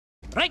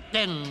Right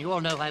then, you all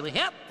know why we're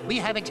here. We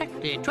have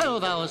exactly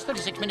 12 hours,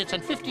 36 minutes,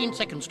 and 15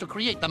 seconds to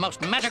create the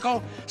most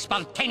magical,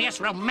 spontaneous,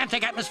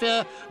 romantic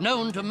atmosphere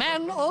known to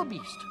man or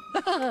beast.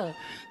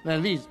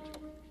 Well, beast.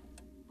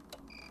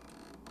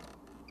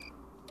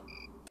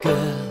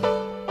 Girl,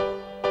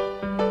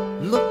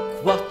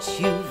 look what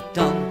you've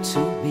done to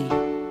me.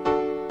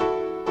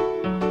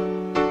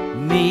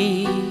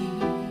 Me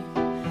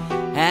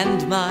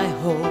and my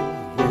whole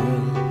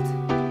world.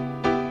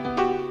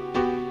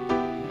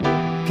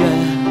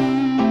 Girl,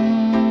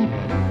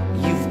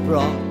 you've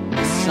brought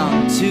the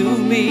sun to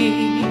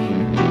me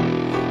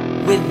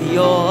with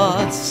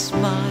your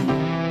smile.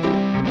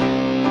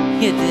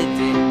 You did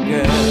it,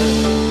 girl.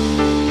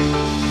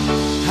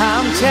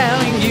 I'm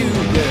telling you,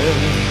 girl,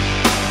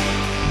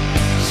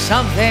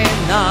 something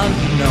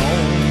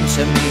unknown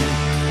to me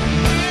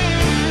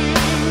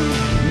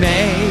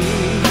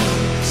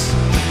makes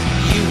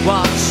you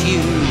what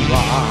you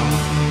are,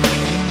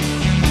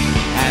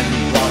 and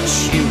what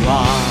you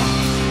are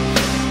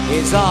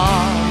is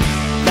all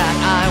that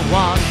I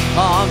want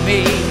for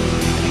me.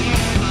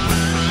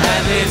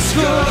 And it's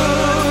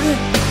good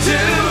to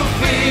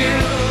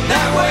feel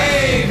that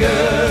way,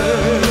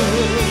 girl.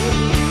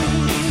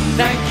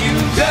 Thank you,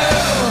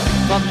 girl,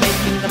 for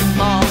making the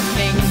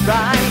morning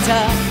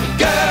brighter,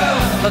 girl,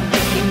 for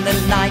making the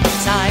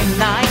nighttime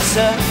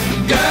nicer,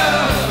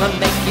 girl, for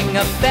making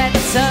a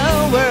better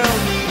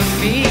world for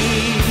me.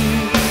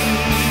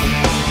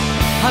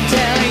 I'm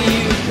telling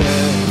you,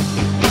 girl,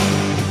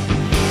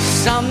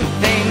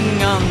 something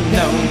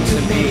unknown to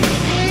me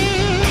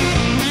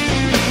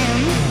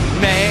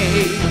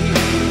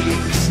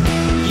makes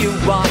you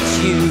what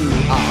you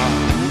are,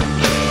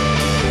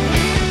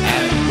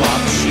 and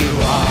what you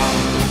are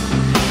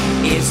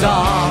is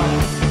all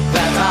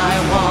that I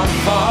want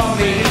for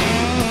me.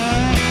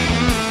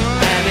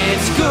 And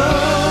it's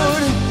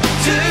good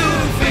to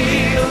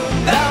feel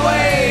that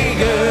way,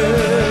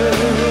 girl.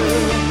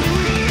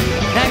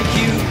 Thank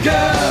you,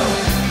 girl,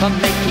 for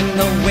making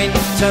the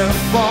winter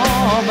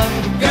warmer,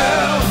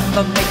 girl,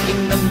 for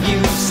making the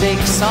music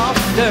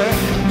softer,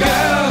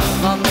 girl,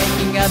 for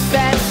making a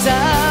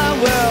better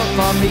world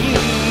for me.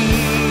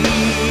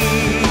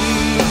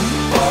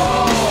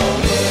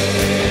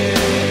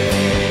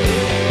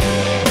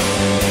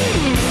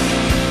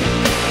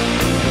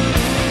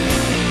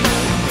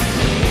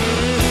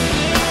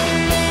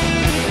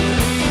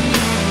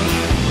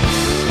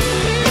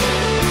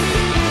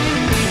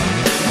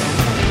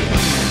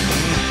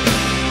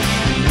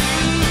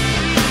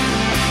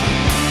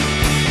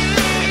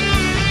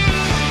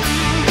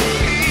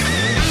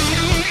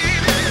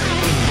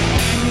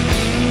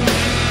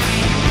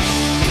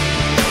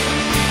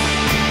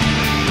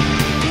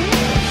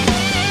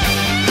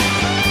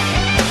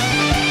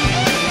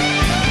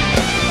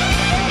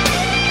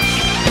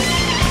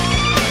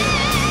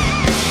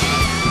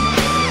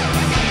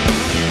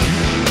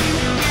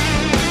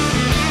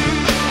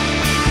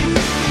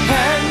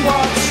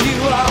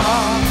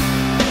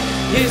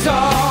 Is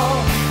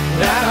all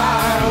that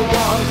I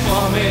want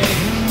for me,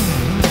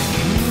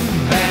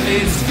 and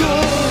it's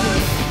good